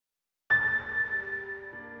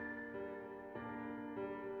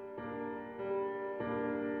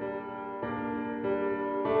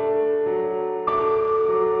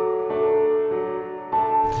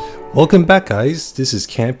Welcome back, guys. This is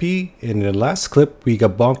Campie. In the last clip, we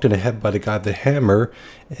got bonked in the head by the guy with the hammer,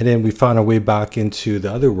 and then we found our way back into the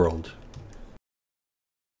Otherworld.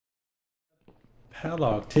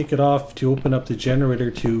 Padlock, take it off to open up the generator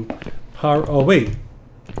to power. Oh, wait.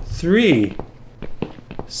 3.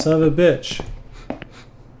 Son of a bitch.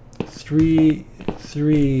 3,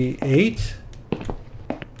 3, 8.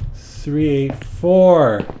 3, 8,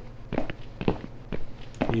 4.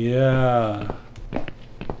 Yeah.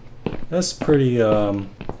 That's pretty, yeah,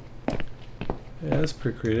 that's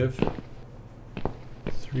pretty creative.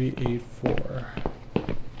 3, 8, 4.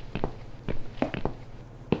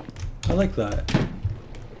 I like that.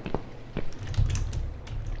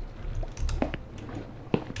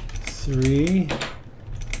 3,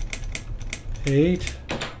 8,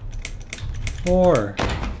 4.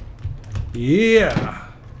 Yeah.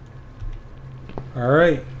 All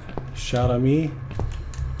right. Shout at me.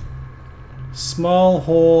 Small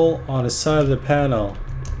hole on the side of the panel.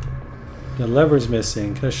 The lever's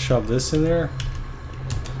missing. Can I shove this in there?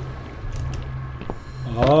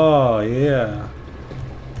 Oh, yeah.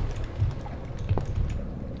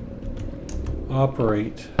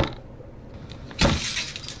 Operate.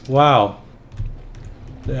 Wow.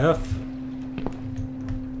 The F.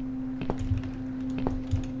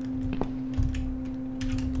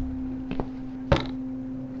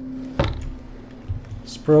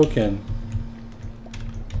 It's broken.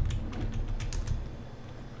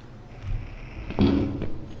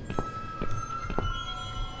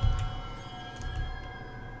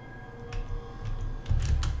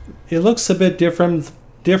 It looks a bit different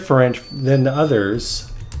than the others.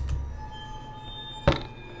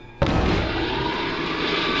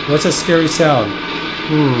 What's a scary sound?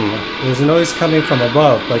 There's a noise coming from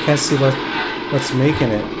above, but I can't see what's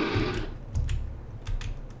making it.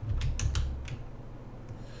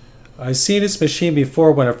 I've seen this machine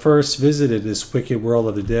before when I first visited this wicked world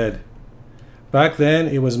of the dead. Back then,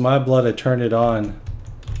 it was my blood that turned it on.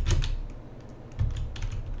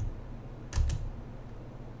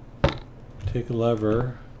 Take a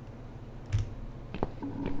lever.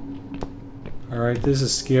 Alright, this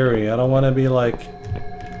is scary. I don't want to be like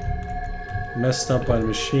messed up by the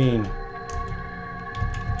machine.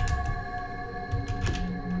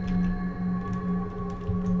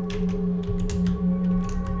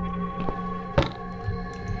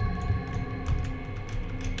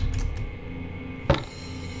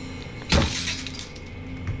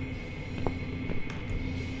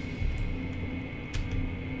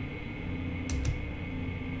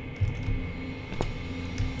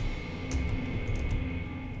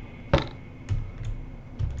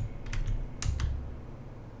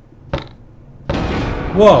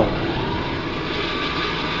 Whoa!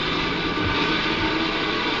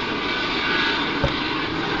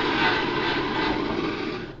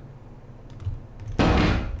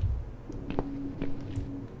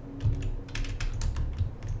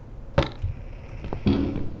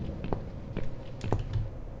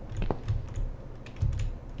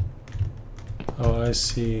 Oh, I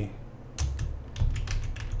see.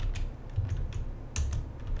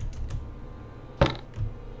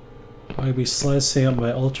 I'd be slicing up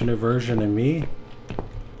my alternate version of me.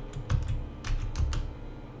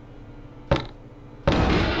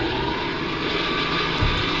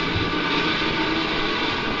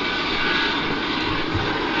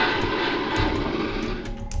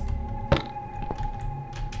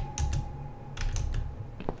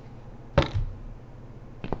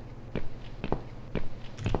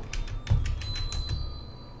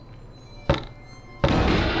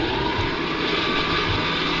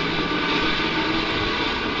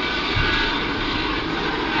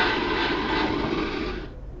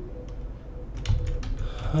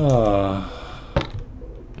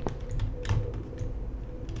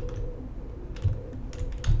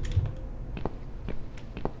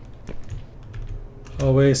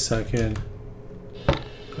 Oh, wait a second.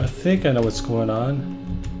 I think I know what's going on.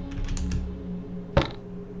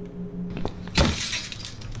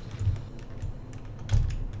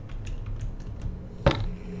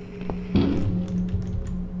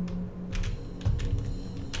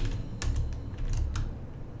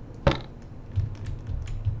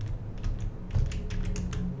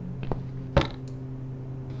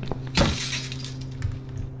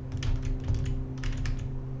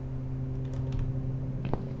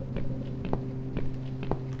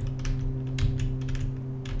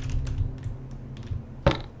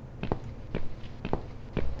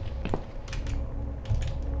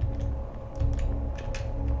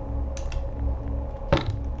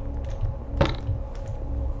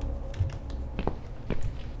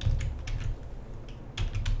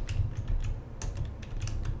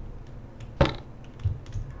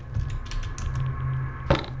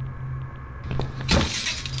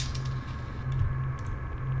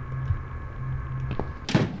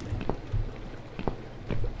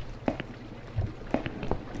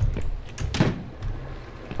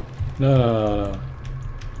 No, no, no, no.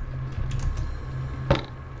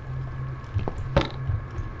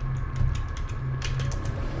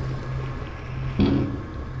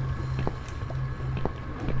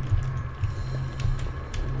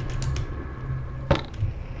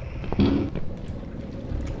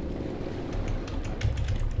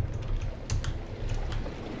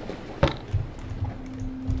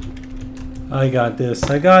 I got this.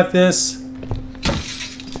 I got this.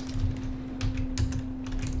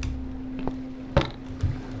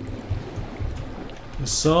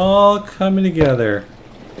 It's all coming together.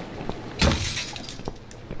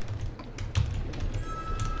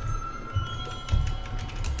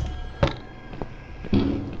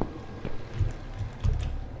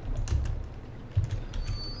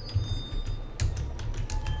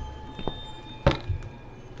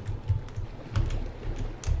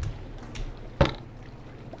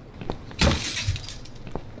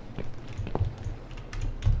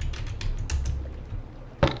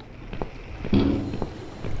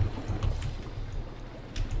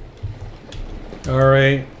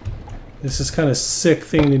 Alright, this is kind of sick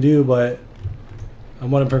thing to do, but I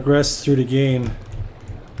want to progress through the game.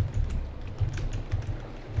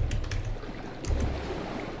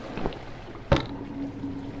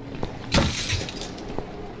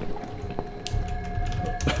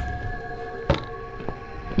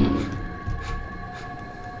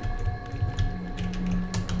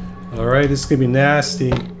 Alright, this is going to be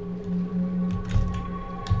nasty.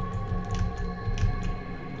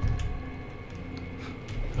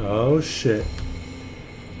 Oh shit.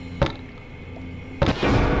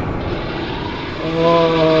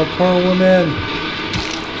 Oh, poor woman.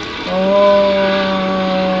 Oh,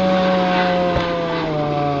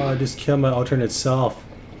 I just killed my alternate self.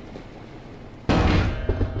 How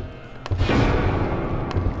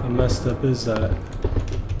messed up is that?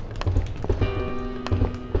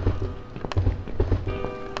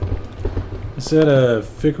 Is that a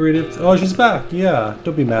figurative? Oh, she's back. Yeah,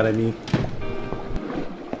 don't be mad at me.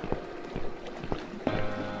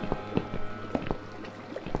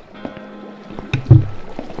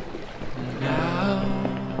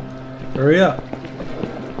 Hurry up.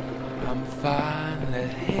 I'm finally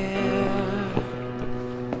here.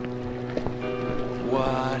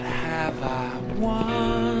 What have I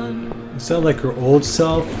won? Is that like her old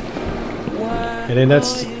self? And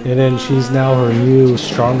then she's now her new,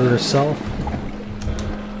 stronger self?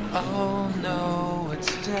 Oh no,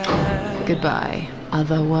 it's dead. Goodbye,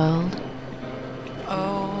 Otherworld.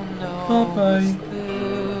 Oh no, Bye-bye. it's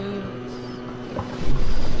this.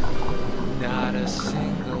 Not a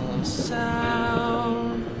single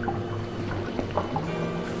sound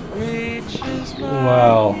reaches my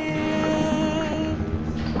Wow. ear.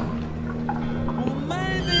 Or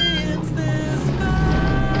maybe it's this vacuum.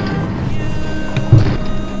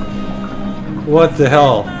 What the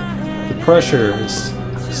hell? The pressure is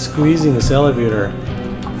squeezing this elevator.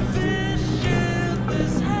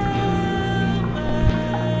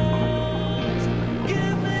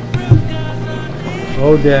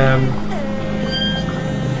 Oh damn.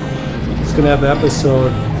 It's gonna have an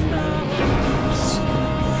episode. It's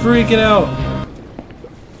freaking out.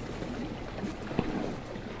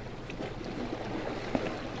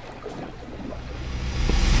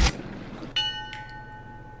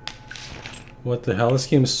 What the hell? This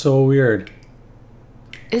game's so weird.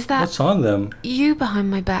 Is that What's on them? you behind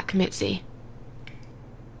my back, Mitzi?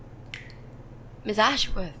 Miss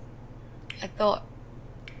Ashworth,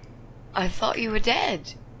 I thought you were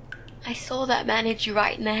dead. I saw that man hit you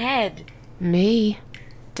right in the head. Me?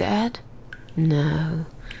 Dead? No.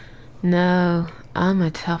 No, I'm a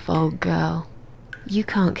tough old girl. You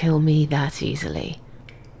can't kill me that easily.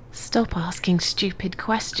 Stop asking stupid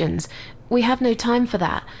questions. We have no time for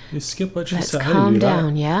that. You skip what you Let's said. calm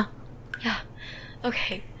down, yeah? Yeah,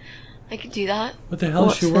 okay, I can do that. What the hell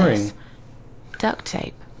is she What's wearing? this? Duct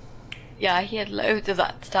tape. Yeah, he had loads of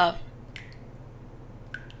that stuff.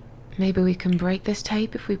 Maybe we can break this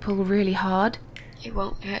tape if we pull really hard. It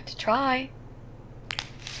won't hurt to try.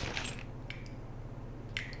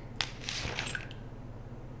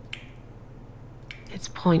 It's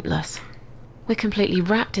pointless. We're completely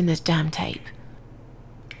wrapped in this damn tape.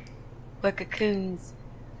 We're cocoons,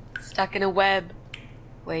 stuck in a web,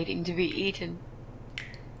 waiting to be eaten.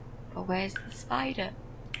 But where's the spider?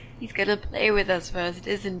 He's gonna play with us first,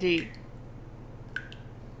 isn't he?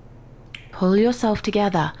 Pull yourself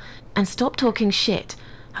together and stop talking shit.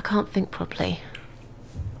 I can't think properly.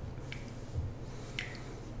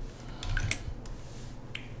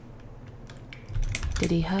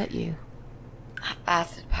 Did he hurt you? That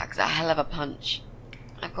bastard packs a hell of a punch.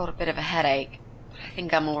 I've got a bit of a headache, but I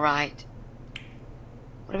think I'm alright.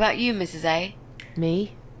 What about you, Mrs. A?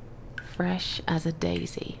 Me? Fresh as a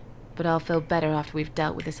daisy. But I'll feel better after we've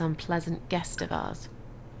dealt with this unpleasant guest of ours.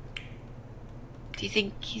 Do you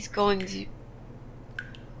think he's going to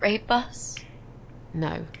rape us?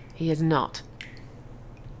 No, he is not.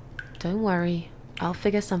 Don't worry, I'll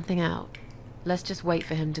figure something out. Let's just wait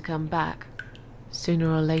for him to come back. Sooner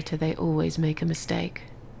or later they always make a mistake.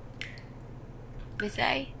 Miss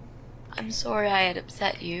A, I'm sorry I had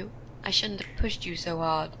upset you. I shouldn't have pushed you so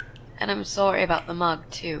hard. And I'm sorry about the mug,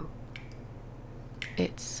 too.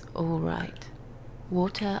 It's all right.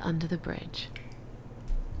 Water under the bridge.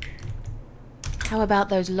 How about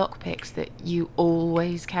those lockpicks that you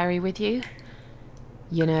always carry with you?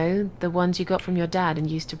 You know, the ones you got from your dad and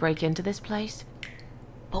used to break into this place?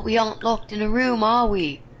 But we aren't locked in a room, are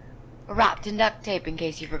we? We're wrapped in duct tape in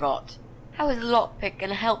case you forgot. How is a lockpick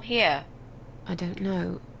gonna help here? I don't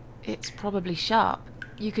know. It's probably sharp.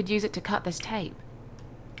 You could use it to cut this tape.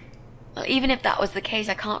 Well, even if that was the case,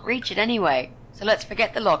 I can't reach it anyway. So let's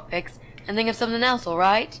forget the lockpicks and think of something else,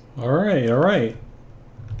 alright? Alright, alright.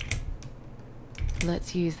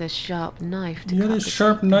 Let's use this sharp knife to You cut got the this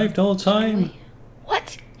sharp tape. knife the whole time?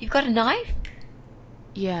 What? You've got a knife?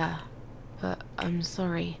 Yeah, but I'm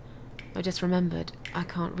sorry. I just remembered I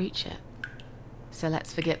can't reach it. So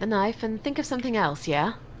let's forget the knife and think of something else,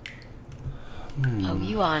 yeah? Oh,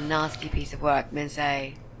 you are a nasty piece of work, Miss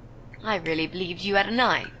A. I really believed you had a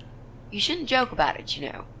knife. You shouldn't joke about it, you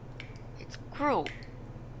know. It's cruel.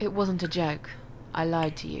 It wasn't a joke. I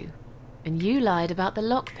lied to you. And you lied about the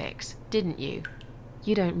lockpicks, didn't you?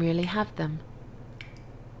 You don't really have them.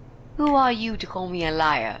 Who are you to call me a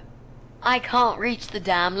liar? I can't reach the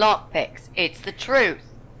damn lockpicks. It's the truth.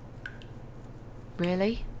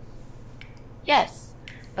 Really? Yes,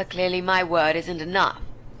 but clearly my word isn't enough.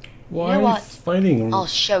 Why You know are you what? fighting I'll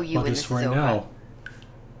show you about when this this right is over. now?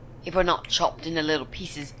 If we're not chopped into little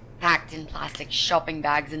pieces, packed in plastic shopping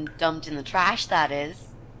bags and dumped in the trash, that is.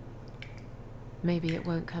 Maybe it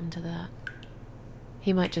won't come to that.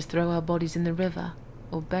 He might just throw our bodies in the river,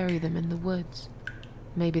 or bury them in the woods.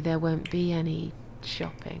 Maybe there won't be any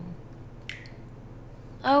shopping.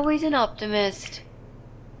 Always an optimist.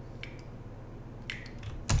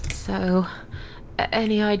 So,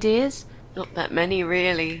 any ideas? Not that many,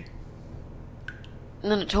 really.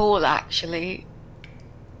 None at all, actually.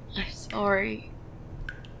 I'm sorry.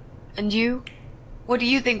 And you? What do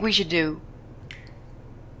you think we should do?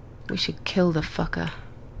 We should kill the fucker.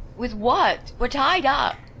 With what? We're tied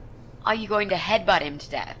up. Are you going to headbutt him to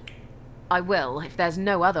death? I will, if there's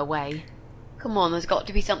no other way. Come on, there's got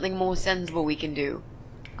to be something more sensible we can do.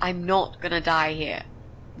 I'm not gonna die here.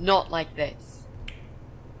 Not like this.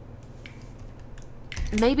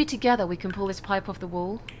 Maybe together we can pull this pipe off the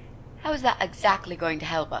wall? How is that exactly going to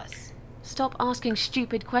help us? Stop asking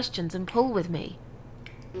stupid questions and pull with me.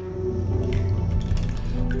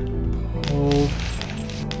 Oh.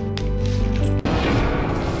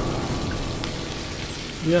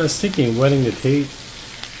 Yeah, I was thinking wetting the tape.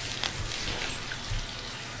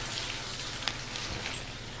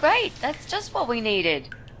 Great, that's just what we needed.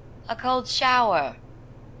 A cold shower.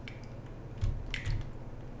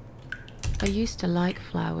 I used to like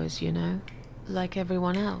flowers, you know, like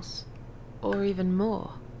everyone else, or even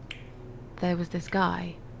more. There was this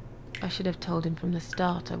guy. I should have told him from the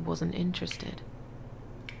start I wasn't interested.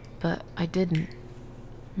 But I didn't.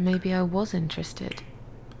 Maybe I was interested.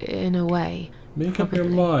 In a way. Make up your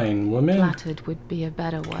Probably. mind, woman. Flattered would be a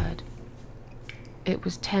better word. It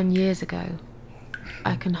was 10 years ago.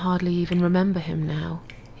 I can hardly even remember him now.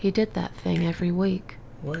 He did that thing every week.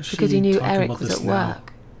 Why is Because she he knew talking Eric about was this at now?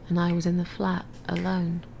 work, and I was in the flat,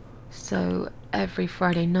 alone. So every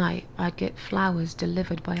Friday night I'd get flowers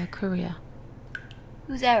delivered by a courier.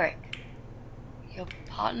 Who's Eric? Your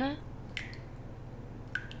partner?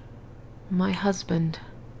 My husband.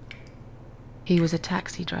 He was a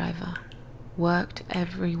taxi driver, worked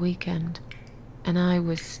every weekend, and I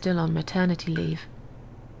was still on maternity leave.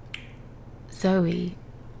 Zoe,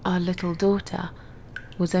 our little daughter,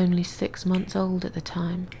 was only 6 months old at the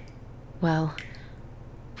time. Well,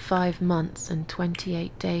 5 months and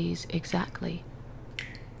 28 days exactly.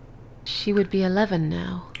 She would be 11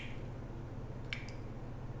 now.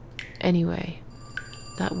 Anyway,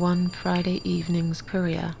 that one Friday evening's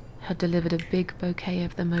courier had delivered a big bouquet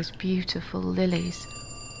of the most beautiful lilies.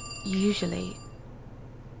 Usually...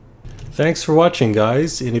 Thanks for watching,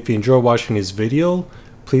 guys, and if you enjoy watching this video,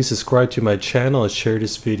 please subscribe to my channel and share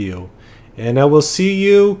this video. And I will see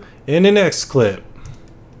you in the next clip.